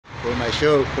for my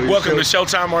show. Welcome to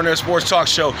Showtime, Arnett Sports Talk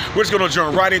Show. We're just going to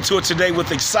jump right into it today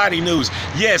with exciting news.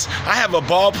 Yes, I have a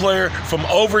ball player from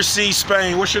overseas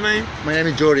Spain. What's your name? My name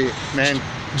is Jordi, man.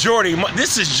 Jordi,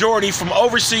 this is Jordi from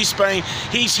overseas Spain.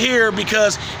 He's here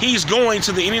because he's going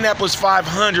to the Indianapolis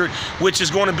 500, which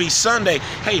is going to be Sunday.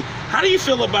 Hey, how do you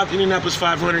feel about the Indianapolis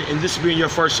 500 and this being your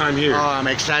first time here? Oh, I'm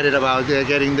excited about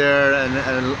getting there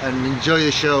and enjoy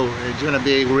the show. It's going to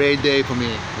be a great day for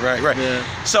me. Right.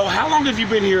 Yeah. So how long have you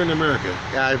been here in America?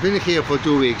 Yeah, I've been here for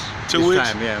 2 weeks. 2 weeks?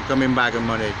 Time, yeah, coming back on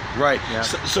Monday. Right. Yeah.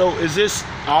 So is this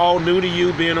all new to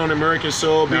you, being on American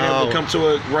soil, being able to come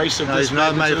to a race of this it's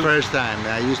not magnitude? my first time.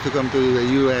 I used to come to the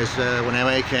U.S. Whenever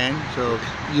I can, so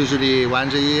usually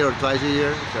once a year or twice a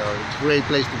year. So it's a great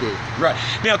place to be. Right.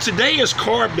 Now today is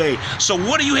carb day. So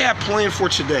what do you have planned for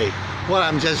today? Well,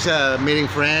 I'm just meeting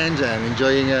friends and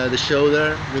enjoying the show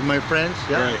there with my friends.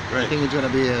 Yeah. Right. I think it's going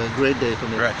to be a great day for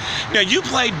me. Right. Now you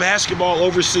played basketball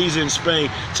overseas in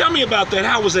Spain. Tell me about that.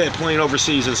 How was that playing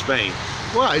overseas in Spain?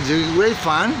 Well, it's great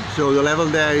fun. So the level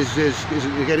there is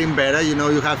getting better. You know,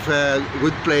 you have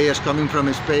good players coming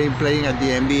from Spain playing at the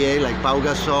NBA, like Pau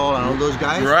Gasol and all those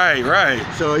guys. Right.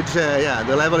 So it's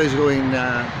the level is going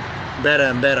better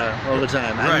and better all the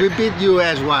time. And Right. we beat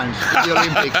US once at the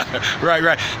Olympics.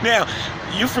 Right. Now,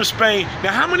 you're from Spain.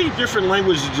 Now, how many different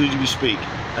languages do you speak?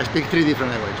 I speak 3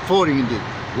 different languages, 4 indeed.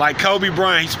 Like Kobe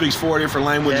Bryant, he speaks 4 different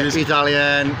languages. Yeah,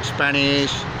 Italian,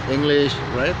 Spanish, English,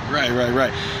 right?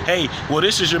 Right. Hey, well,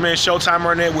 this is your man Showtime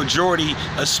Arnett with Jordi,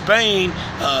 a Spain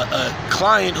a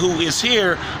client who is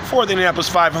here for the Indianapolis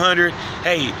 500.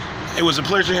 Hey, it was a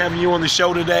pleasure having you on the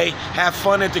show today. Have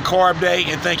fun at the carb day,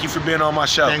 and thank you for being on my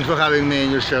show. Thanks for having me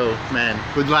in your show, man.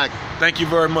 Good luck. Thank you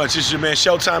very much. This is your man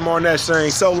Showtime Arnett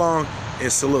saying so long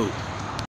and salute.